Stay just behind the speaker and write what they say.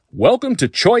Welcome to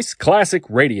Choice Classic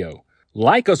Radio.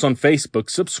 Like us on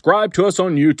Facebook, subscribe to us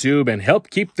on YouTube, and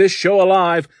help keep this show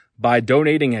alive by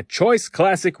donating at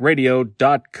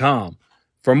choiceclassicradio.com.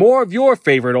 For more of your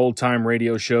favorite old-time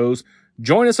radio shows,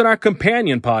 join us on our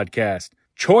companion podcast,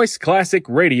 Choice Classic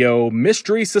Radio,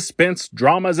 Mystery, Suspense,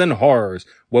 Dramas, and Horrors,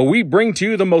 where we bring to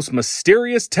you the most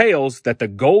mysterious tales that the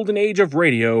golden age of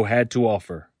radio had to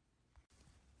offer.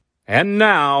 And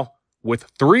now, with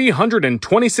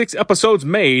 326 episodes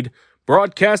made,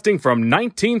 broadcasting from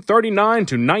 1939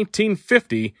 to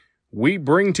 1950, we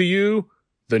bring to you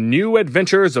The New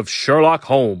Adventures of Sherlock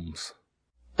Holmes.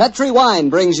 Petri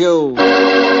Wine brings you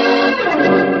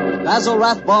Basil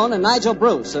Rathbone and Nigel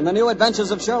Bruce in The New Adventures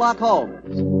of Sherlock Holmes.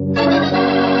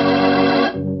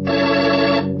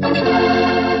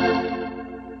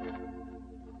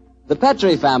 The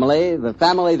Petri family, the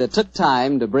family that took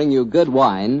time to bring you good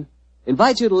wine,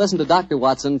 invite you to listen to Dr.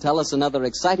 Watson tell us another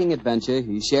exciting adventure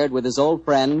he shared with his old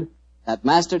friend, that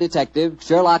master detective,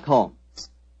 Sherlock Holmes.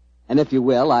 And if you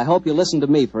will, I hope you'll listen to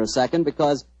me for a second,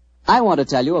 because I want to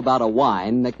tell you about a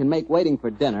wine that can make waiting for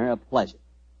dinner a pleasure.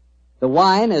 The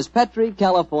wine is Petri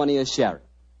California Sherry.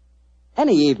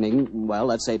 Any evening, well,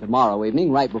 let's say tomorrow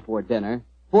evening, right before dinner,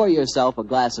 pour yourself a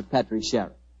glass of Petri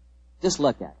Sherry. Just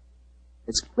look at it.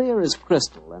 It's clear as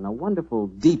crystal and a wonderful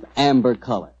deep amber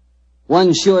color.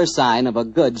 One sure sign of a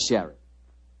good sherry.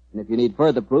 And if you need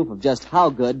further proof of just how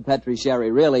good Petri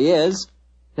Sherry really is,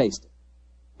 taste it.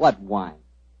 What wine?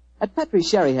 That Petri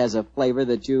Sherry has a flavor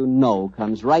that you know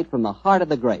comes right from the heart of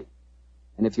the grape.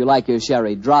 And if you like your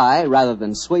sherry dry rather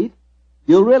than sweet,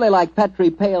 you'll really like Petri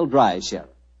Pale Dry Sherry.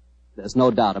 There's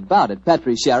no doubt about it.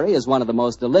 Petri Sherry is one of the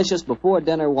most delicious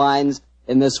before-dinner wines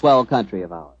in this swell country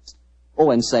of ours.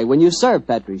 Oh, and say, when you serve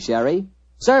Petri Sherry,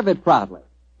 serve it proudly,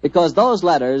 because those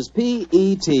letters,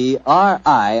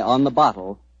 P-E-T-R-I, on the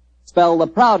bottle, spell the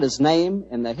proudest name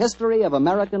in the history of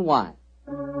American wine.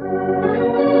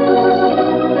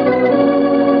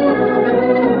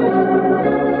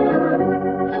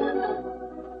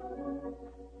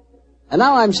 And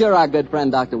now I'm sure our good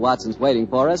friend Dr. Watson's waiting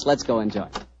for us. Let's go enjoy.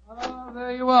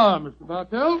 There you are, Mr.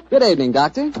 Bartell. Good evening,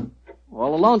 Doctor.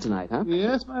 All alone tonight, huh?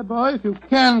 Yes, my boy, if you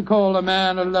can call a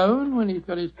man alone when he's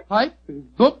got his pipe, his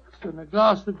books, and a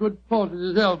glass of good port at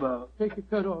his elbow. Take your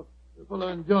coat off. You'll follow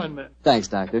and join me. Thanks,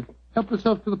 Doctor. Help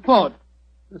yourself to the port.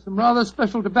 There's some rather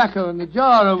special tobacco in the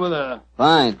jar over there.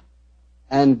 Fine.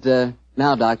 And,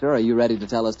 now, Doctor, are you ready to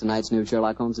tell us tonight's new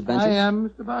Sherlock Holmes adventure? I am,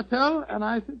 Mr. Bartell, and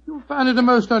I think you'll find it a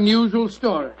most unusual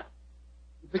story.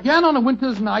 It began on a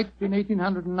winter's night in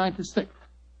 1896.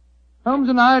 Holmes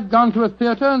and I had gone to a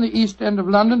theatre in the East End of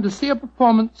London to see a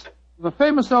performance of a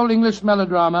famous old English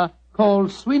melodrama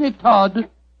called Sweeney Todd,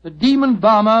 the Demon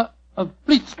Barber of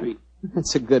Fleet Street.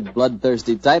 That's a good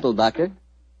bloodthirsty title, Doctor.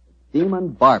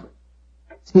 Demon Barber.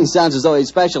 He sounds as though he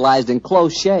specialized in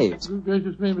close shaves. Good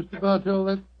gracious me, Mr. Bartell,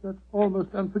 that's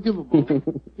almost unforgivable.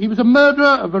 He was a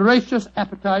murderer of voracious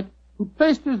appetite who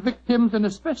placed his victims in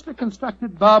a specially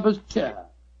constructed barber's chair,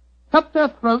 cut their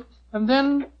throats, and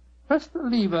then pressed the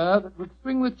lever that would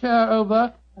swing the chair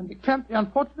over and decamp the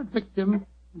unfortunate victim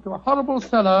into a horrible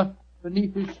cellar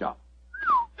beneath his shop.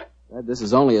 This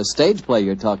is only a stage play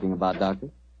you're talking about, Doctor.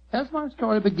 As my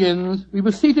story begins, we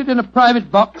were seated in a private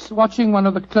box watching one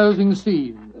of the closing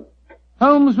scenes.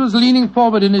 Holmes was leaning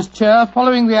forward in his chair,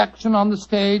 following the action on the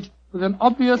stage with an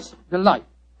obvious delight,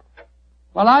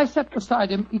 while I sat beside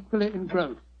him equally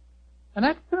engrossed. An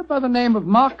actor by the name of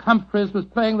Mark Humphreys was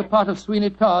playing the part of Sweeney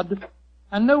Todd,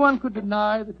 and no one could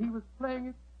deny that he was playing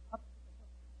it up.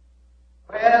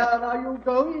 Where are you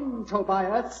going,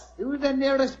 Tobias? To the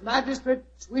nearest magistrate,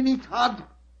 Sweeney Todd,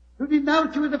 to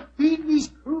denounce you as a fiendish,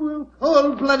 cruel,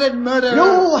 cold-blooded murderer.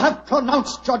 You have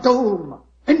pronounced your doom.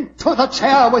 Into the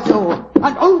chair with you,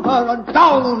 and over and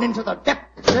down into the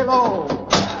depths below.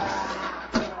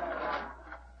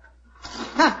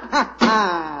 Ha, ha,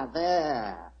 ha,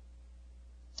 there.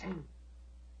 Say,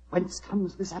 whence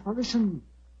comes this apparition?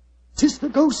 'Tis the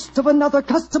ghost of another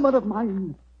customer of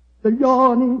mine. The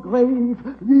yawning grave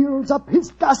yields up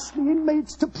his ghastly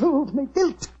inmates to prove me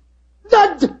guilt.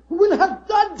 Blood will have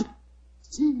blood.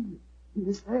 See, he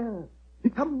is there. He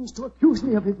comes to accuse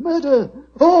me of his murder.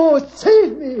 Oh,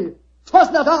 save me.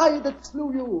 'Twas not I that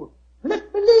slew you.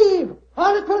 Let me leave,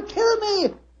 or it will kill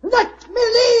me. Let me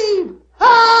leave.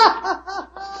 Ha, ha, ha,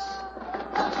 ha.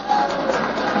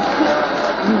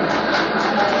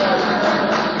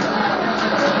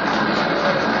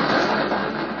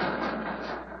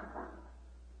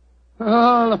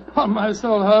 Oh, upon my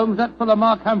soul, Holmes, that fellow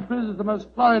Mark Humphreys is the most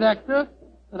florid actor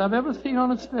that I've ever seen on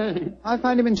a stage. I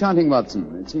find him enchanting,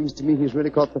 Watson. It seems to me he's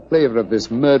really caught the flavor of this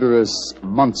murderous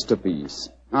monster piece.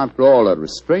 After all, a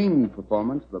restrained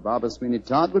performance of the Barber Sweeney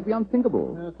Todd would be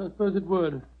unthinkable. Yes, I suppose it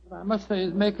would. I must say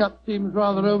his makeup seems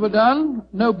rather overdone.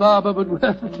 No barber would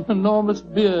wear such an enormous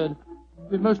beard. It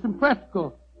would be most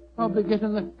impractical. Probably get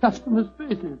in the customers'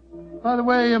 faces. By the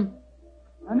way,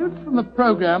 I noticed from the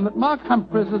program that Mark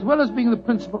Humphreys, as well as being the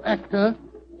principal actor,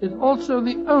 is also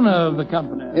the owner of the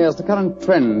company. Yes, the current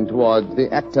trend toward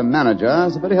the actor-manager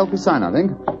is a very healthy sign, I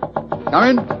think. Come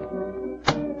in.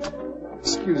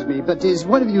 Excuse me, but is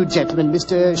one of you gentlemen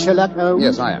Mr. Sherlock Holmes?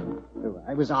 Yes, I am. Oh,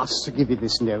 I was asked to give you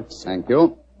this note. Thank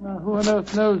you. Now, who on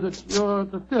earth knows that you're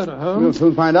at the theatre, Holmes? We'll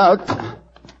soon find out.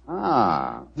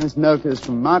 This note is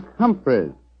from Mark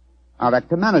Humphreys, our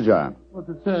actor-manager. What's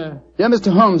it say? Dear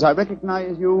Mr. Holmes, I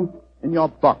recognize you in your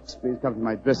box. Please come to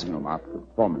my dressing room after the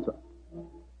performance.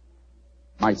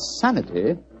 My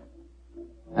sanity,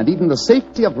 and even the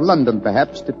safety of London,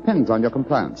 perhaps, depends on your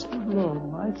compliance. Good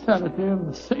Lord, my sanity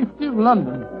and the safety of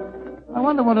London. I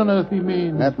wonder what on earth he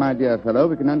means. That, my dear fellow,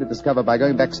 we can only discover by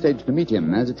going backstage to meet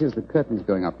him. As it is, the curtain's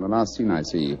going up in the last scene I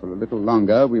see. For a little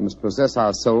longer, we must possess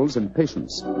our souls in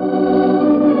patience.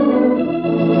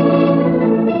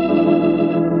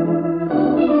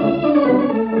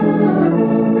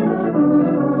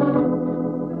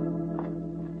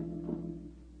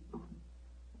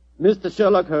 Mr.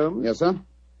 Sherlock Holmes? Yes, sir?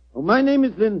 Oh, my name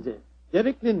is Lindsay.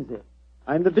 Derek Lindsay.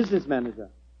 I'm the business manager.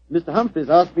 Mr. Humphreys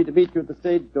asked me to meet you at the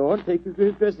stage door and take you to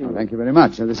his dressing room. Thank you very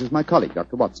much. This is my colleague,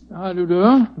 Dr. Watson. How do you do?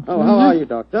 Oh, how are you,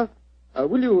 Doctor?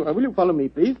 Will you follow me,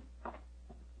 please?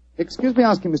 Excuse me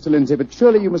asking, Mr. Lindsay, but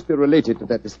surely you must be related to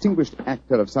that distinguished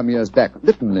actor of some years back,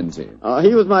 Lytton Lindsay.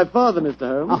 He was my father,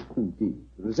 Mr. Holmes. Ah, indeed.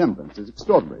 The resemblance is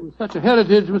extraordinary. With such a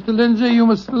heritage, Mr. Lindsay, you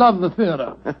must love the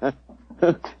theatre.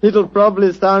 It'll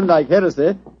probably sound like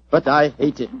heresy, but I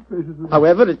hate it.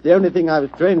 However, it's the only thing I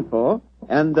was trained for,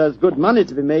 and there's good money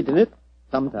to be made in it,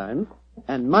 sometimes,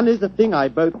 and money's a thing I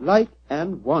both like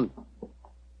and want.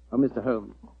 Oh, Mr.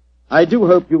 Holmes, I do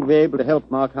hope you'll be able to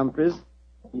help Mark Humphreys.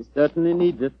 He certainly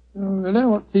needs it. Oh, really?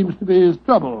 What seems to be his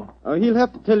trouble? Oh, he'll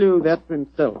have to tell you that for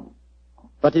himself.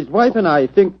 But his wife and I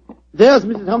think... There's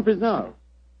Mrs. Humphreys now.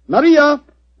 Maria!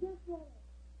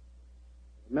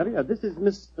 Maria, this is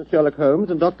Mr. Sherlock Holmes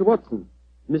and Dr. Watson.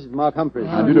 Mrs. Mark Humphreys.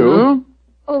 How do you do?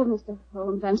 Oh, Mr.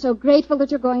 Holmes, I'm so grateful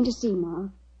that you're going to see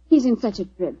Mark. He's in such a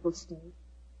dreadful state.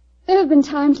 There have been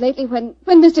times lately when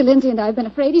Mr. Lindsay and I have been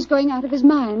afraid he's going out of his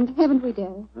mind, haven't we,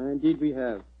 dear? Indeed we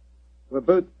have. We're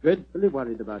both dreadfully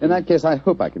worried about him. In that case, I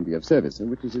hope I can be of service.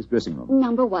 Which is his dressing room?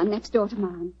 Number 1, next door to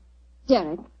mine.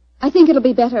 Derek, I think it'll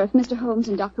be better if Mr. Holmes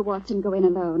and Dr. Watson go in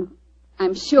alone.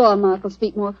 I'm sure Mark will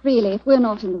speak more freely if we're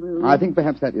not in the room. I think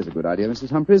perhaps that is a good idea, Mrs.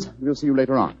 Humphreys. We'll see you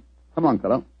later on. Come on,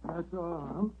 fellow. That's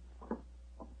all.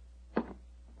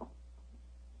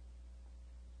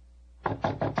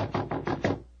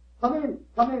 Come in,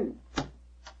 come in.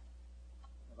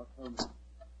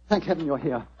 Thank heaven you're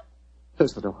here.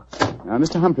 Close the door.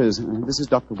 Mr. Humphreys, this is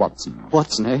Dr. Watson.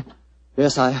 Watson, eh?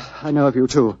 Yes, I know of you,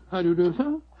 too. How do you do,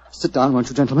 sir? Sit down, won't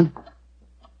you, gentlemen?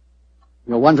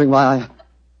 You're wondering why I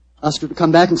asked you to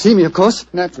come back and see me, of course.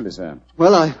 Naturally, sir.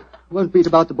 Well, I won't beat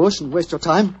about the bush and waste your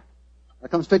time. I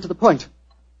come straight to the point.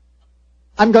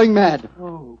 I'm going mad.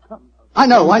 Oh, come. I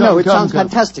know. It sounds come.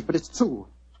 fantastic, but it's true.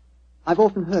 I've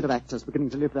often heard of actors beginning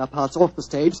to live their parts off the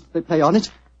stage. They play on it.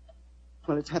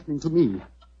 Well, it's happening to me.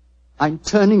 I'm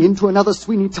turning into another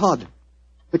Sweeney Todd.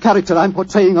 The character I'm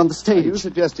portraying on the stage. Are you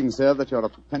suggesting, sir, that you're a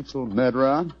potential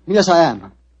murderer? Yes, I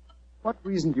am. What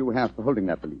reason do you have for holding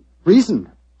that belief?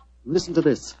 Reason? Listen to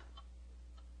this.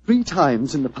 3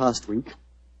 times in the past week,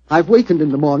 I've wakened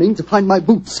in the morning to find my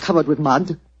boots covered with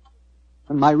mud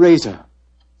and my razor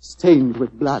stained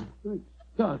with blood.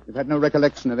 God. You've had no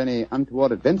recollection of any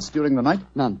untoward events during the night?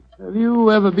 None. Have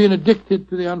you ever been addicted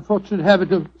to the unfortunate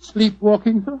habit of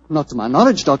sleepwalking, sir? Not to my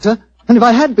knowledge, Doctor. And if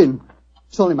I had been,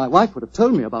 surely my wife would have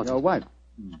told me about Your it. wife?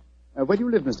 Where do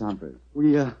you live, Mr. Humphreys?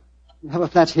 We have a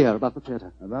flat here above the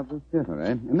theatre. Above the theatre,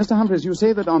 eh? And Mr. Humphreys, you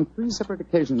say that on 3 separate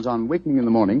occasions on waking in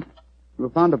the morning, you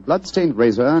have found a blood-stained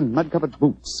razor and mud-covered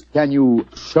boots. Can you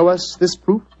show us this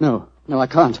proof? No, I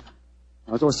can't.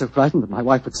 I was always so frightened that my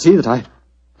wife would see that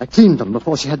I cleaned them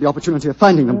before she had the opportunity of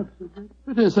finding them.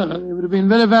 Pity, sir. They would have been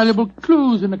very valuable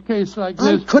clues in a case like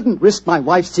this. I couldn't risk my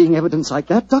wife seeing evidence like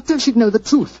that. Doctor, she'd know the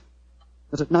truth.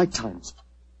 That at night times,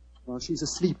 while she's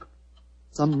asleep,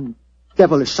 some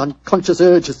devilish, unconscious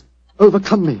urge has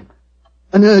overcome me.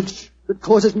 An urge that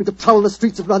causes me to prowl the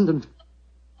streets of London.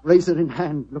 Razor in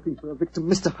hand, looking for a victim.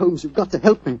 Mr. Holmes, you've got to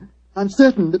help me. I'm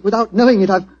certain that without knowing it,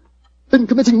 I've been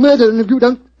committing murder, and if you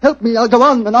don't help me, I'll go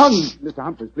on and on. Mr.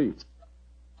 Humphreys, please.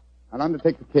 I'll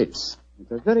undertake the case.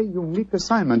 It's a very unique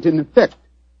assignment, in effect.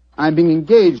 I'm being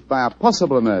engaged by a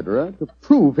possible murderer to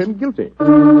prove him guilty.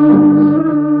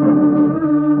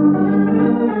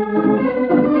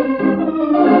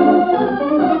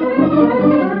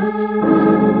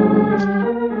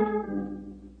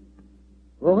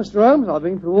 Well, Mr. Holmes, I've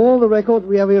been through all the records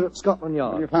we have here at Scotland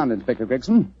Yard. What have you found, Inspector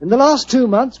Gregson? In the last 2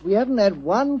 months, we haven't had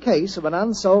one case of an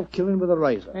unsolved killing with a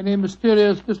razor. Any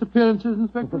mysterious disappearances,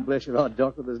 Inspector? Bless your heart,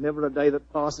 Doctor, there's never a day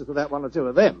that passes without one or two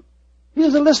of them.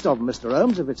 Here's a list of them, Mr.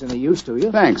 Holmes, if it's any use to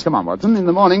you. Thanks. Come on, Watson. In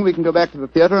the morning, we can go back to the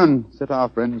theatre and set our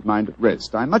friend's mind at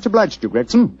rest. I'm much obliged to you,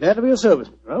 Gregson. Glad to be of service,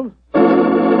 Mr. Holmes.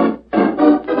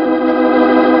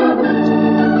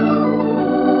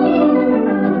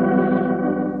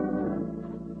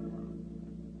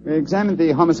 We examined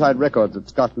the homicide records at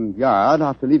Scotland Yard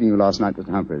after leaving you last night, Mr.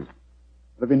 Humphreys.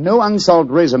 There have been no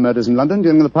unsolved razor murders in London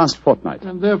during the past fortnight.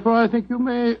 And therefore I think you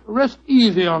may rest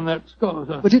easy on that score,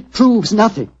 sir. But it proves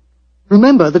nothing.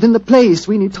 Remember that in the play,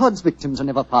 Sweeney Todd's victims are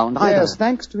never found either. Yes,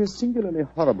 thanks to his singularly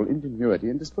horrible ingenuity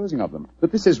in disposing of them.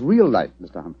 But this is real life,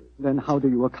 Mr. Humphreys. Then how do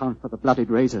you account for the bloodied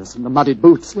razors and the muddied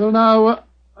boots? Well, now,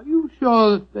 are you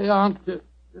sure that they aren't just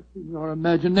in your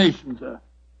imagination, sir?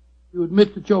 You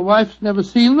admit that your wife's never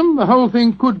seen them? The whole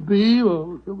thing could be,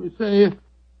 or shall we say,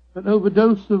 an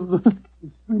overdose of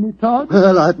Sweeney Todd?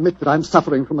 Well, I admit that I'm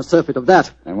suffering from a surfeit of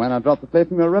that. And why not drop the play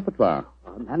from your repertoire?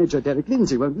 Our manager, Derek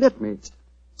Lindsay, won't let me.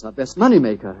 It's our best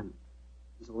money-maker. And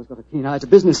he's always got a keen eye to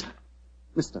business.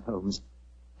 Mr. Holmes,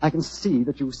 I can see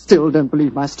that you still don't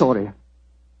believe my story.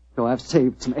 So I've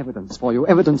saved some evidence for you,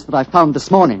 evidence that I found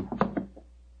this morning.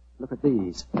 Look at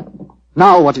these.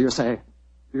 Now what do you say?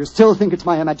 Do you still think it's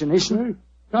my imagination?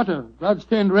 Cutter,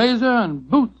 blood-stained razor, and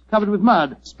boots covered with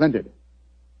mud. Splendid.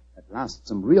 At last,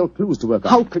 some real clues to work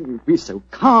on. How can you be so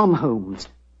calm, Holmes?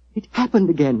 It happened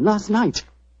again last night.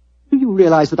 Do you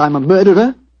realize that I'm a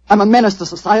murderer? I'm a menace to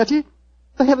society?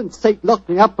 For heaven's sake, lock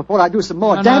me up before I do some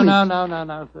more damage.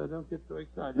 No, sir. Don't get so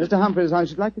excited. Mr. Humphreys, I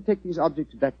should like to take these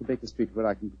objects back to Baker Street where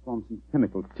I can perform some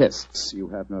chemical tests. You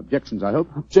have no objections, I hope?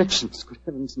 Objections? Good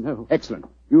heavens, no. Excellent.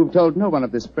 You've told no one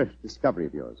of this fresh discovery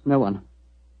of yours? No one.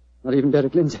 Not even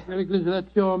Derek Lindsay. Derek Lindsay,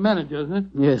 that's your manager, isn't it?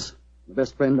 Yes. The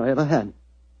best friend I ever had.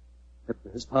 Except for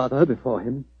his father before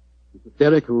him. It was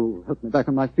Derek who helped me back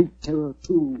on my feet 2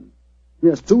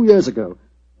 years ago,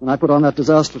 when I put on that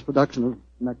disastrous production of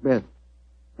Macbeth.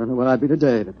 I don't know where I'd be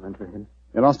today if it weren't for him.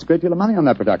 You lost a great deal of money on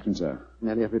that production, sir.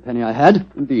 Nearly every penny I had.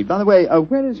 Indeed. By the way,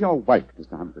 where is your wife,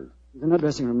 Mr. Humphreys? She's in her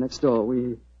dressing room next door.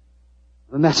 We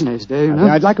have a matinee today, you know.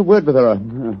 I'd like a word with her.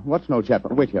 Watson, old chap.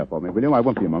 Wait here for me, will you? I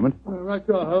won't be a moment. Right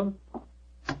you are, Holmes.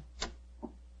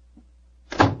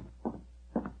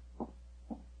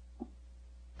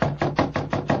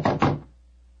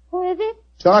 Who is it?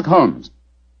 Sherlock Holmes.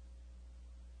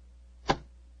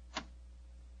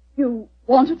 You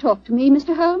want to talk to me,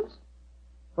 Mr. Holmes?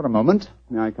 For a moment.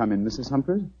 May I come in, Mrs.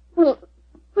 Humphreys? Well,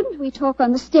 couldn't we talk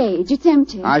on the stage? It's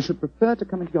empty. I should prefer to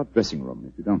come into your dressing room,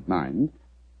 if you don't mind.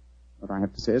 What I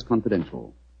have to say is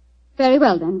confidential. Very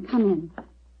well, then. Come in.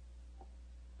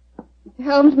 Mr.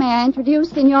 Holmes, may I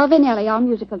introduce Signor Vanelli, our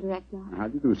musical director? How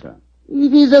do you do, sir?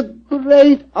 It is a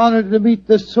great honor to meet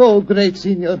the so great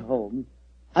Senior Holmes.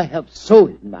 I have so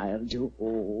admired you.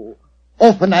 Oh,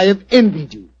 often I have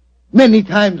envied you. Many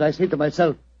times I say to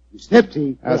myself,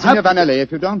 Snipsy, Signor Vanelli,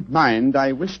 if you don't mind,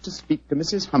 I wish to speak to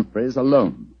Mrs. Humphreys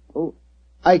alone. Oh,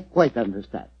 I quite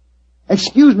understand.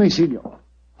 Excuse me, Signor.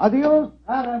 Adios,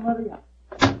 Ana Maria.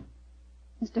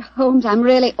 Mr. Holmes, I'm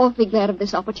really awfully glad of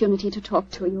this opportunity to talk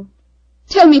to you.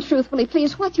 Tell me truthfully,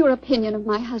 please, what's your opinion of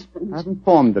my husband? I haven't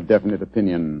formed a definite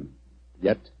opinion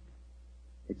yet.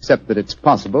 Except that it's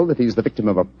possible that he's the victim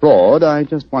of a fraud. I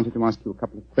just wanted to ask you a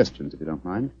couple of questions, if you don't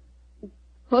mind. Of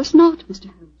course not, Mr.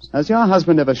 Holmes. Has your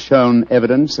husband ever shown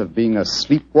evidence of being a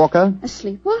sleepwalker? A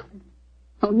sleepwalker?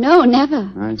 Oh, no,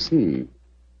 never. I see.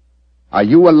 Are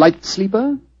you a light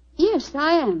sleeper? Yes,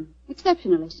 I am.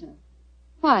 Exceptionally so.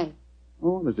 Why?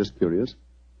 Oh, I was just curious.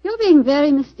 You're being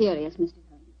very mysterious, Mr.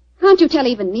 Holmes. Can't you tell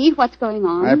even me what's going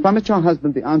on? I promised your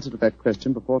husband the answer to that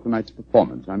question before tonight's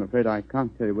performance. I'm afraid I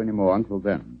can't tell you any more until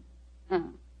then. Oh.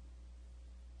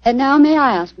 And now may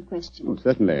I ask a question? Oh,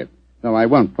 certainly. No, I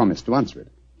won't promise to answer it.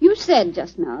 You said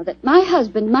just now that my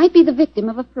husband might be the victim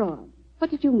of a fraud. What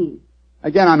did you mean?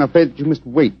 Again, I'm afraid that you must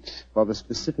wait for the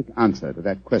specific answer to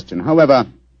that question. However,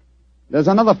 there's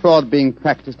another fraud being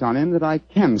practiced on him that I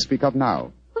can speak of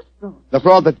now. What fraud? The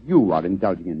fraud that you are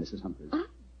indulging in, Mrs. Humphreys.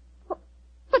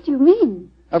 What do you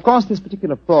mean? Of course, this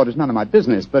particular fraud is none of my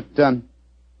business, but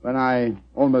when I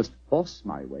almost force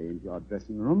my way into your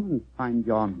dressing room and find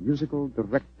your musical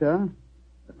director,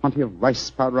 a quantity of rice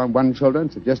powder on one shoulder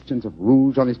and suggestions of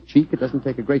rouge on his cheek, it doesn't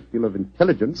take a great deal of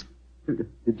intelligence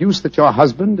deduce that your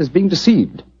husband is being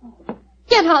deceived.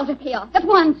 Get out of here, at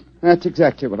once. That's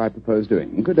exactly what I propose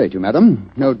doing. Good day to you,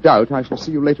 madam. No doubt I shall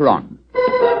see you later on.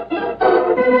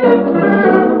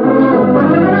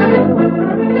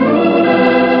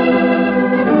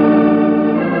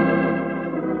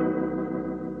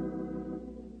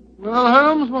 Well,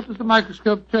 Holmes, what does the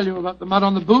microscope tell you about the mud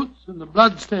on the boots and the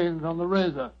blood stains on the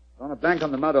razor? On a blank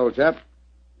on the mud, old chap.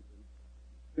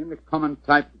 Extremely common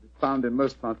type that is found in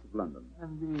most parts of London.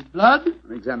 And the blood?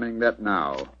 I'm examining that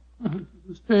now.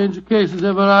 As strange a case as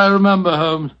ever I remember,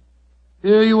 Holmes.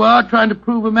 Here you are trying to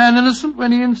prove a man innocent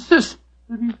when he insists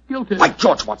that he's guilty. By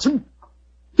George, Watson!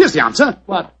 Here's the answer.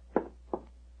 What?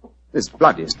 This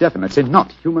blood is definitely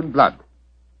not human blood.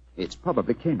 It's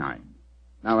probably canine.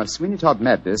 Now, a Sweeney Todd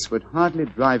madness would hardly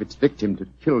drive its victim to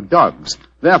kill dogs.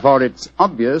 Therefore, it's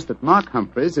obvious that Mark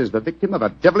Humphreys is the victim of a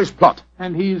devilish plot.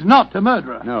 And he's not a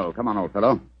murderer. No, come on, old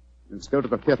fellow. Let's go to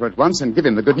the theater at once and give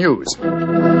him the good news.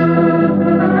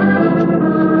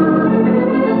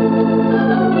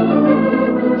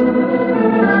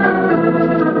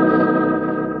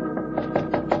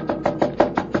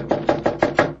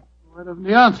 What of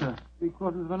the answer?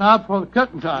 3/4 of an hour before the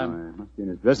curtain time. Oh, he must be in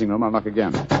his dressing room. I'll knock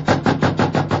again.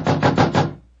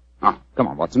 Come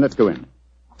on, Watson, let's go in.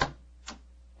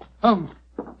 Holmes,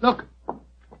 look.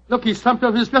 Look, he's slumped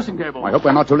over his dressing table. I hope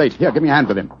we're not too late. Here, give me a hand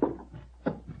with him.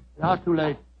 We are too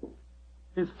late.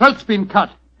 His throat's been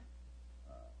cut.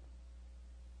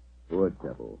 Poor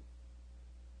devil.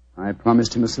 I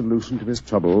promised him a solution to his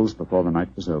troubles before the night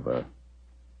was over.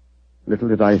 Little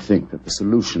did I think that the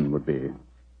solution would be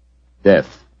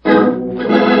death.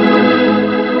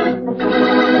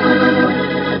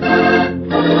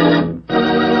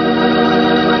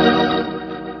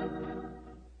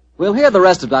 We'll hear the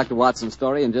rest of Dr. Watson's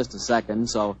story in just a second,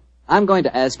 so I'm going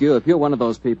to ask you if you're one of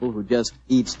those people who just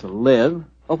eats to live,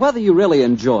 or whether you really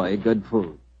enjoy good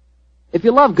food. If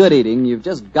you love good eating, you've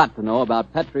just got to know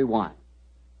about Petri wine.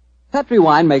 Petri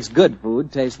wine makes good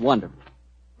food taste wonderful.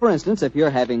 For instance, if you're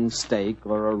having steak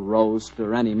or a roast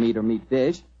or any meat or meat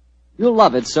dish, you'll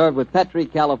love it served with Petri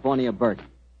California Burgundy.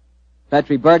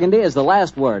 Petri Burgundy is the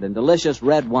last word in delicious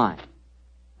red wine.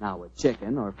 Now, with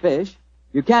chicken or fish,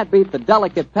 you can't beat the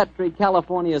delicate Petri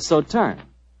California Sauterne,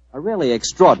 a really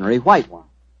extraordinary white wine.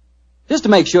 Just to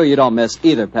make sure you don't miss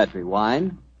either Petri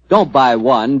wine, don't buy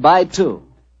one, buy two.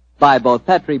 Buy both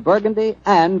Petri Burgundy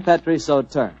and Petri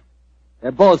Sauterne.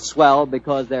 They're both swell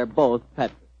because they're both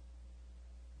Petri.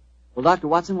 Well, Dr.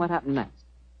 Watson, what happened next?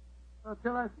 Well,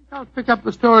 Till, I think I'll pick up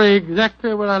the story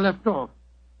exactly where I left off.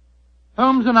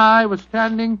 Holmes and I were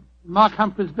standing in Mark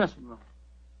Humphrey's dressing room,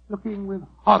 looking with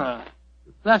horror at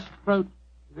the flashed throat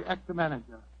of the actor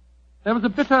manager. There was a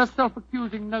bitter,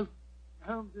 self-accusing note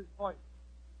in Holmes's voice.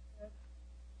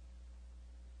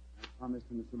 I promised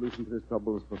him a solution to his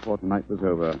troubles before tonight was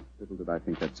over. Little did I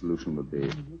think that solution would be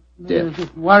death.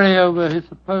 This worry over his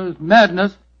supposed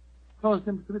madness caused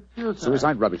him to commit suicide.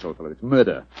 Suicide? Rubbish, old fellow. It's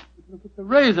murder. Look at the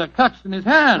razor clutched in his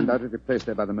hand. Undoubtedly placed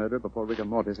there by the murderer before rigor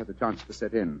mortis had a chance to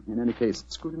set in. In any case,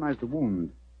 scrutinize the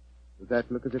wound. Does that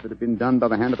look as if it had been done by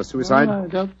the hand of a suicide? Well, I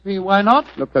don't see why not.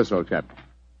 Look closer, old chap.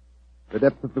 The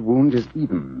depth of the wound is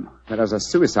even, whereas a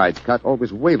suicide's cut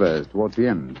always wavers towards the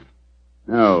end.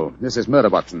 No, this is murder,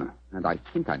 Watson, and I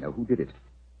think I know who did it.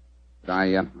 But I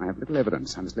have little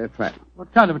evidence. I must lay a trap.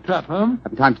 What kind of a trap, Holmes? I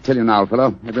haven't time to tell you now,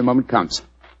 fellow. Every moment counts.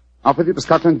 Off with you to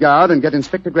Scotland Yard and get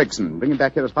Inspector Gregson. Bring him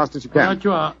back here as fast as you can. Right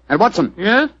you are. And Watson.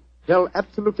 Yes? Tell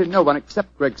absolutely no one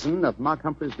except Gregson of Mark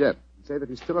Humphrey's death. Say that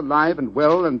he's still alive and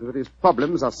well and that his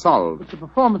problems are solved. It's the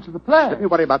performance of the play. Don't you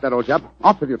worry about that, old chap.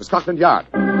 Off with you to Scotland Yard.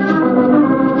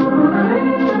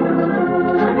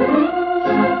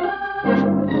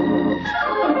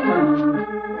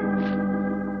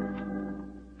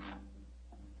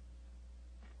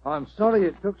 I'm sorry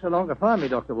it took so long to find me,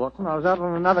 Dr. Watson. I was out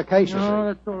on another case, you see. No,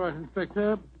 that's all right,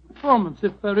 Inspector. The performance,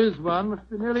 if there is one, must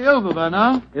be nearly over by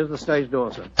now. Here's the stage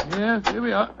door, sir. Yes, here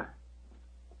we are.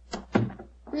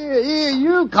 Here,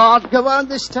 you can't go on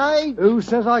the stage. Who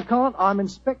says I can't? I'm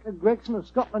Inspector Gregson of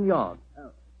Scotland Yard.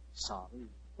 Oh, sorry.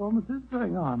 Performance is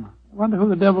going on. I wonder who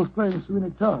the devil's playing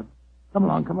Sweeney Todd. Come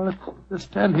along, let's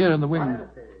stand here in the wing.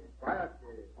 Quietly.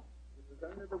 This is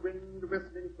only the wind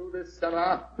whistling through this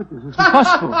cellar. But this is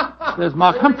impossible. There's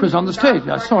Mark Humphreys on the stage.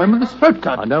 I saw him with his throat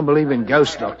cut. I don't believe in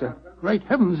ghosts, Doctor. Great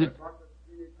heavens,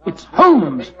 it's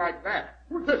Holmes. Something like that.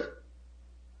 Who's this?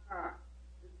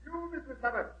 It's you, Mrs.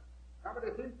 Lovett. Somebody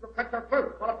seems to cut your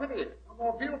throat. What a pity. No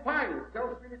more veal pies.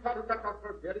 Tell Sweeney Todd who cut your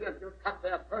throat, dearie, and he'll cut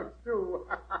their throats, too.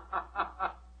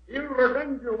 He'll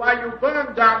revenge you while you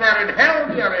burn down there in hell,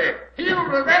 dearie. He'll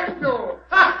revenge you.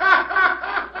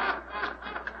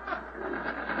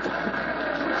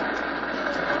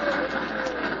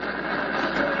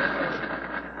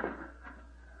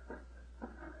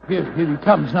 Here he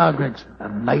comes now, Gregson.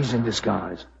 Amazing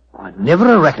disguise. I'd never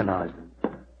have recognized him.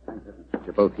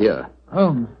 You're both here.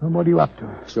 Holmes, what are you up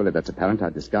to? Surely that's apparent.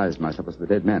 I disguised myself as the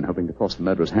dead man, hoping to force the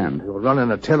murderer's hand. You're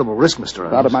running a terrible risk, Mr.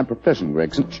 Holmes. Out of my profession,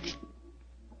 Gregson. Shh.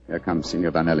 Here comes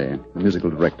Signor Vanelli, the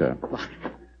musical director.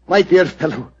 My dear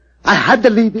fellow, I had to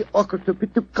leave the orchestra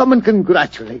pit to come and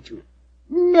congratulate you.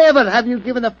 Never have you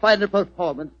given a finer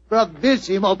performance.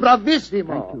 Bravissimo,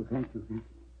 bravissimo. Thank you.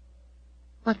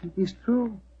 But it is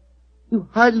true. You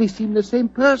hardly seem the same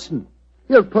person.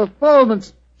 Your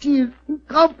performance is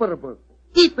incomparable.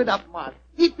 Keep it up, Mark.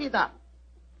 Keep it up.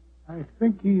 I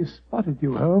think he spotted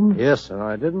you, Holmes. Yes, sir.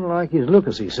 I didn't like his look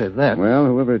as he said that. Well,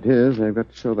 whoever it is, they've got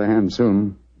to show their hand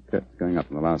soon. The curtain's going up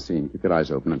in the last scene. Keep your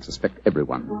eyes open and suspect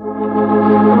everyone.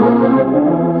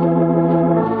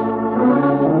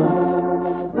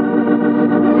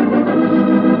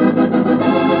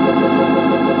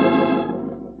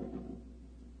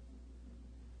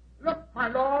 Look, my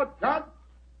lord, Judge.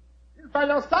 He's by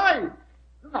your side.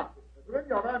 Do not disfigure him.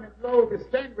 Your ermine robe is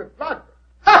stained with blood.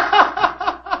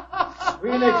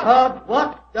 Sweeney Todd,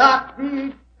 what dark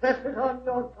deed presses on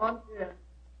your conscience?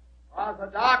 Was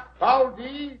a dark, foul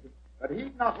deed, but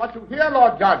heed not what you hear,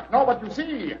 Lord Judge, nor what you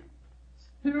see.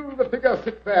 Still the figure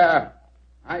sits there.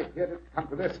 I fear it come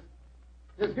to this.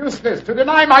 It is useless to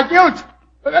deny my guilt.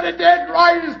 The very dead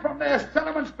rise from their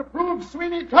settlements to prove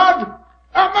Sweeney Todd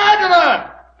a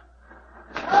murderer.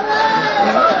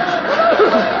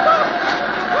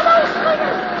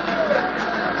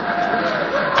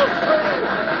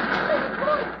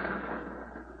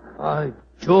 By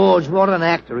George, what an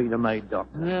actor he'd have made,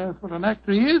 Doctor. Yes, what an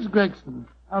actor he is, Gregson.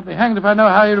 I'll be hanged if I know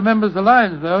how he remembers the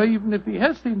lines, though, even if he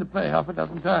has seen the play half a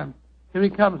dozen times. Here he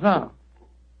comes now.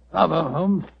 Bravo,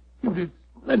 Holmes. You did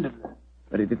splendidly.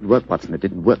 But it didn't work, Watson. It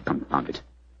didn't work, confound it.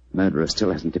 The murderer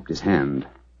still hasn't tipped his hand.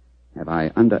 Have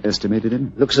I underestimated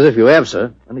him? Looks as if you have,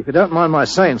 sir. And if you don't mind my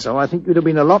saying so, I think you'd have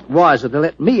been a lot wiser to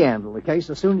let me handle the case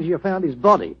as soon as you found his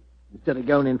body, instead of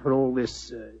going in for all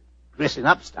this dressing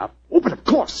up stuff. Oh, but of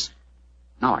course.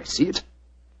 Now I see it.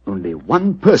 Only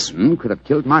one person could have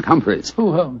killed Mark Humphreys.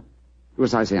 Who, Holmes? Do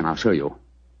as I say, and I'll show you.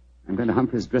 I'm going to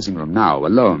Humphreys' dressing room now,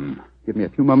 alone. Give me a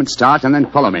few moments' start, and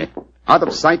then follow me. Out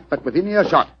of sight, but within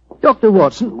earshot. Dr.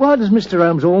 Watson, why does Mr.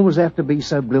 Holmes always have to be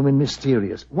so blooming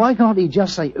mysterious? Why can't he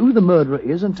just say who the murderer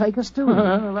is and take us to him?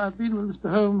 Well, I've been with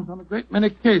Mr. Holmes on a great many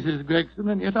cases, Gregson,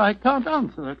 and yet I can't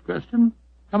answer that question.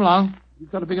 Come along. He's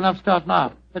got a big enough start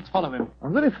now. Let's follow him.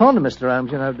 I'm very fond of Mr.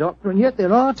 Holmes, you know, Doctor, and yet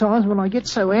there are times when I get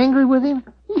so angry with him.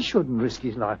 He shouldn't risk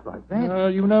his life like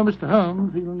that. You know Mr.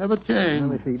 Holmes. He'll never change.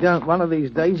 Well, if he don't, one of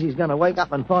these days he's going to wake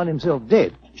up and find himself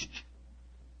dead. Shh.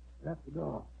 That's the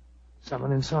door.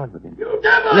 Someone inside with him. You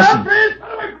devil, Listen. Humphreys!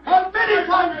 How many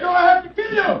times do I have to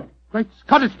kill you? Great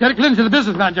Scott, it's Derek Lindsay, the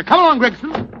business manager. Come along,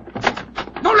 Gregson.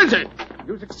 No, Lindsay!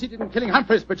 You succeeded in killing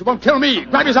Humphreys, but you won't kill me.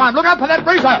 Grab his arm. Look out for that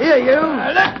razor. Here, you.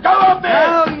 Let go of me!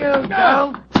 No, you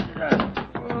don't.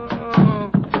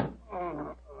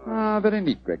 Ah, very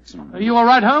neat, Gregson. Are you all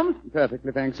right, Holmes?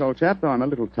 Perfectly, thanks, old chap, though I'm a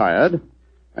little tired.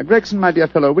 Gregson, my dear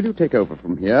fellow, will you take over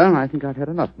from here? I think I've had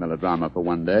enough melodrama for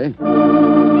one day.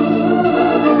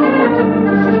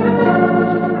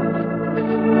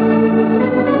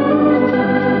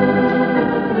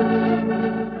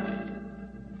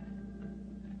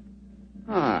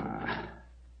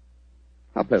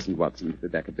 How pleasant, Watson, to be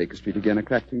back at Baker Street again, a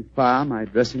crackling fire, my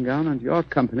dressing gown, and your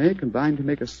company combined to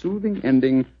make a soothing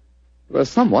ending to a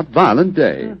somewhat violent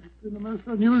day. It's been a most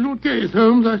unusual case,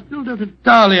 Holmes. I still don't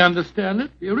entirely understand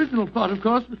it. The original plot, of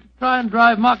course, was to try and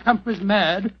drive Mark Humphreys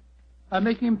mad by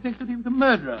making him think that he was a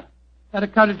murderer. That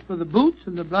accounted for the boots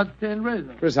and the blood-stained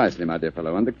razor. Precisely, my dear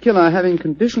fellow. And the killer, having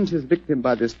conditioned his victim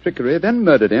by this trickery, then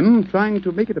murdered him, trying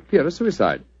to make it appear a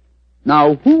suicide.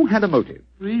 Now, who had a motive?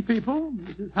 3 people.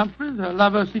 Mrs. Humphreys, her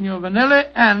lover, Signor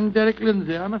Vanelli, and Derek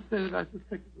Lindsay. I must say that I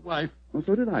suspected the wife. Well,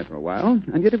 so did I for a while,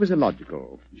 and yet it was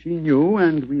illogical. She knew,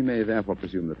 and we may therefore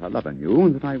presume that her lover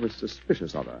knew, that I was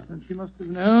suspicious of her. And she must have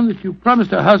known that you promised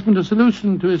her husband a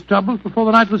solution to his troubles before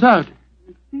the night was out.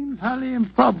 It seems highly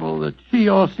improbable that she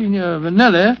or Signor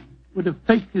Vanelli would have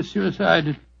faked his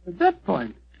suicide at that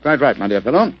point. Quite right, my dear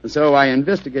fellow. So I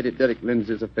investigated Derek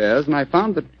Lindsay's affairs, and I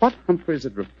found that what Humphreys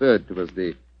had referred to as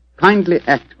the kindly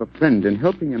act of a friend in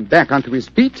helping him back onto his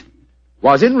feet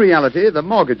was in reality the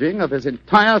mortgaging of his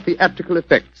entire theatrical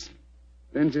effects.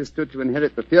 Lindsay stood to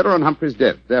inherit the theater on Humphrey's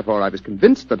death. Therefore, I was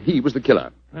convinced that he was the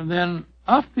killer. And then,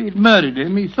 after he'd murdered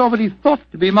him, he saw what he thought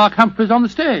to be Mark Humphreys on the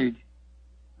stage.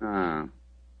 Ah,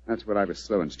 that's where I was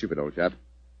slow and stupid, old chap.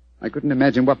 I couldn't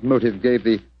imagine what motive gave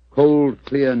the cold,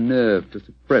 clear nerve to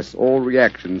suppress all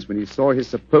reactions when he saw his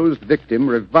supposed victim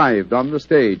revived on the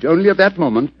stage. Only at that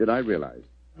moment did I realize.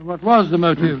 What was the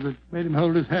motive that made him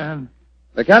hold his hand?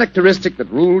 The characteristic that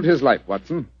ruled his life,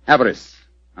 Watson. Avarice.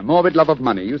 A morbid love of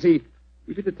money. You see,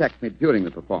 if he'd attacked me during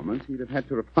the performance, he'd have had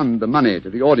to refund the money to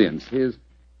the audience. His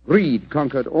greed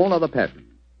conquered all other passions.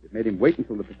 It made him wait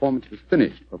until the performance was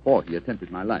finished before he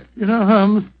attempted my life. You know,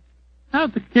 Holmes, now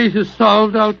that the case is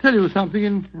solved, I'll tell you something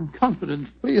in confidence.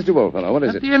 Please do, old fellow. What is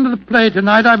At it? the end of the play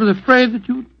tonight, I was afraid that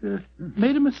you'd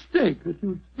made a mistake, that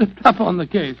you'd slipped up on the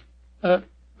case.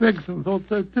 Gregson thought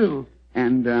so, too.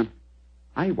 And,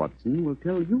 I, Watson, will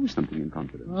tell you something in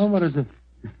confidence. Oh, what is it?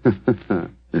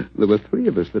 There were 3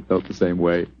 of us that felt the same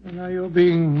way. Well, now you're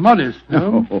being modest,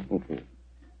 Holmes.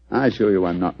 I assure you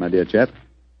I'm not, my dear chap.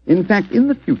 In fact, in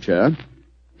the future,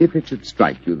 if it should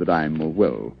strike you that I'm,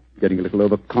 getting a little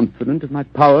overconfident of my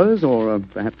powers, or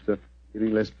perhaps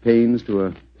giving less pains to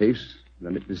a case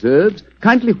than it deserves,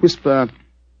 kindly whisper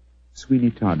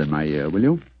Sweeney Todd in my ear, will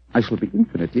you? I shall be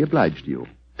infinitely obliged to you.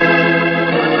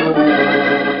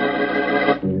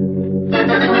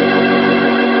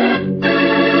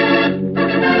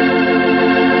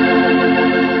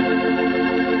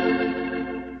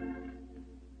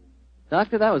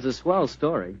 Doctor, that was a swell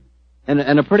story. And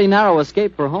a pretty narrow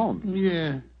escape for Holmes.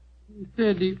 Yeah. He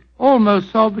said he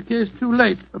almost solved the case too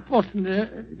late. Fortunately,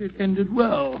 it ended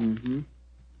well. Mm-hmm.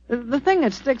 The thing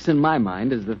that sticks in my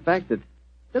mind is the fact that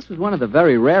this was one of the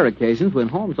very rare occasions when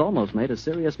Holmes almost made a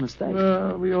serious mistake.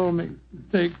 Well, we all make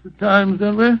mistakes at times,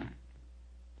 don't we?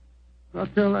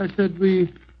 Bartell, I said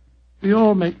we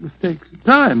all make mistakes at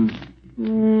times.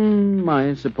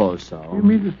 I suppose so. You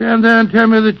mean to stand there and tell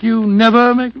me that you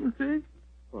never make a mistake?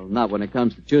 Well, not when it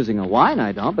comes to choosing a wine,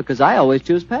 I don't, because I always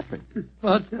choose Petri.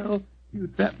 Bartell, you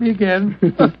trap me again.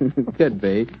 Could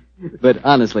be. But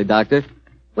honestly, Doctor,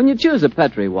 when you choose a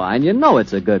Petri wine, you know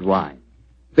it's a good wine.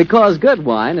 Because good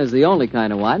wine is the only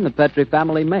kind of wine the Petri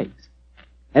family makes.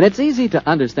 And it's easy to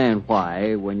understand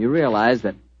why when you realize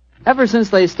that ever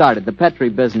since they started the Petri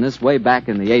business way back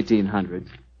in the 1800s,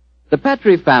 the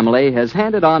Petri family has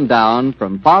handed on down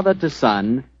from father to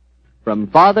son,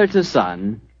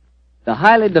 the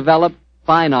highly developed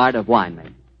fine art of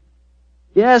winemaking.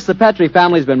 Yes, the Petri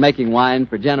family's been making wine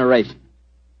for generations.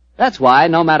 That's why,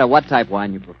 no matter what type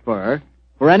wine you prefer,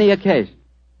 for any occasion,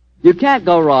 you can't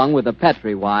go wrong with a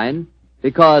Petri wine,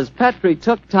 because Petri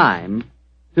took time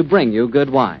to bring you good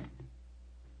wine.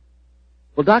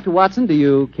 Well, Dr. Watson, do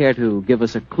you care to give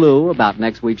us a clue about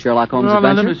next week's Sherlock Holmes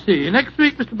adventure? Let me see. Next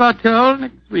week, Mr. Bartell,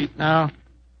 next week now.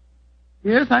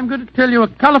 Yes, I'm going to tell you a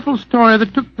colorful story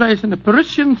that took place in the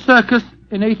Parisian circus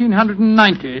in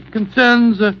 1890. It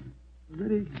concerns a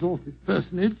very exalted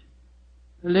personage,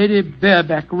 a lady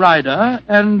bareback rider,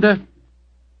 and a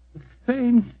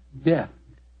strange death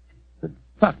that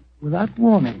struck without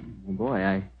warning. Oh,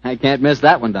 boy, I can't miss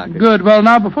that one, Doctor. Good. Well,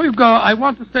 now, before you go, I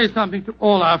want to say something to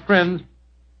all our friends.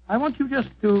 I want you just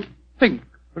to think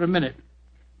for a minute.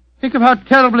 Think of how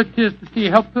terrible it is to see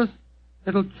helpless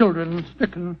little children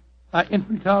stricken by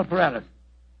infantile paralysis.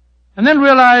 And then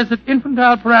realize that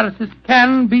infantile paralysis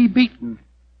can be beaten.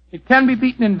 It can be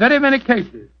beaten in very many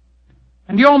cases.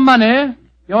 And your money,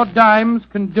 your dimes,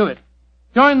 can do it.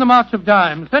 Join the March of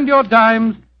Dimes. Send your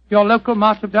dimes to your local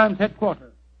March of Dimes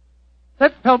headquarters.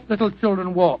 Let's help little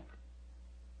children walk.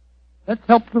 Let's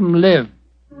help them live.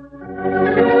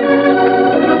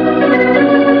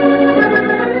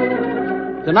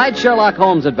 Tonight's Sherlock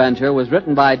Holmes adventure was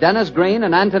written by Dennis Green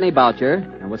and Anthony Boucher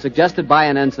and was suggested by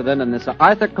an incident in this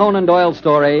Arthur Conan Doyle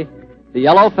story, The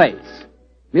Yellow Face.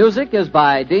 Music is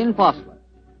by Dean Fossler.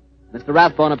 Mr.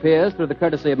 Rathbone appears through the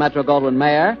courtesy of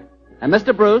Metro-Goldwyn-Mayer, and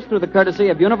Mr. Bruce through the courtesy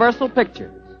of Universal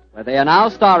Pictures, where they are now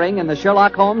starring in the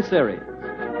Sherlock Holmes series.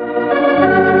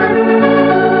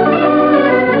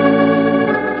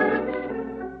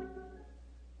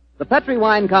 The Petri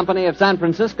Wine Company of San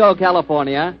Francisco,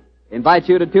 California, invites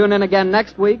you to tune in again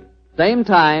next week, same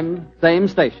time, same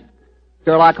station.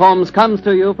 Sherlock Holmes comes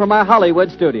to you from our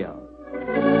Hollywood studio.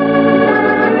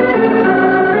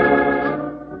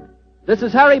 This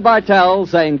is Harry Bartell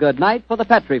saying good night for the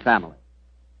Petri family.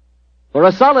 For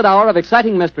a solid hour of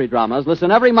exciting mystery dramas,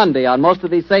 listen every Monday on most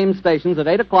of these same stations at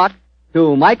 8 o'clock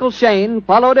to Michael Shayne,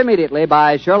 followed immediately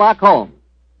by Sherlock Holmes.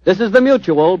 This is the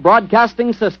Mutual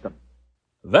Broadcasting System.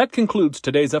 That concludes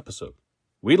today's episode.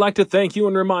 We'd like to thank you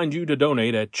and remind you to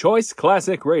donate at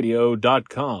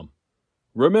choiceclassicradio.com.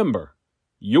 Remember,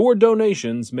 your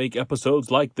donations make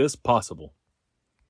episodes like this possible.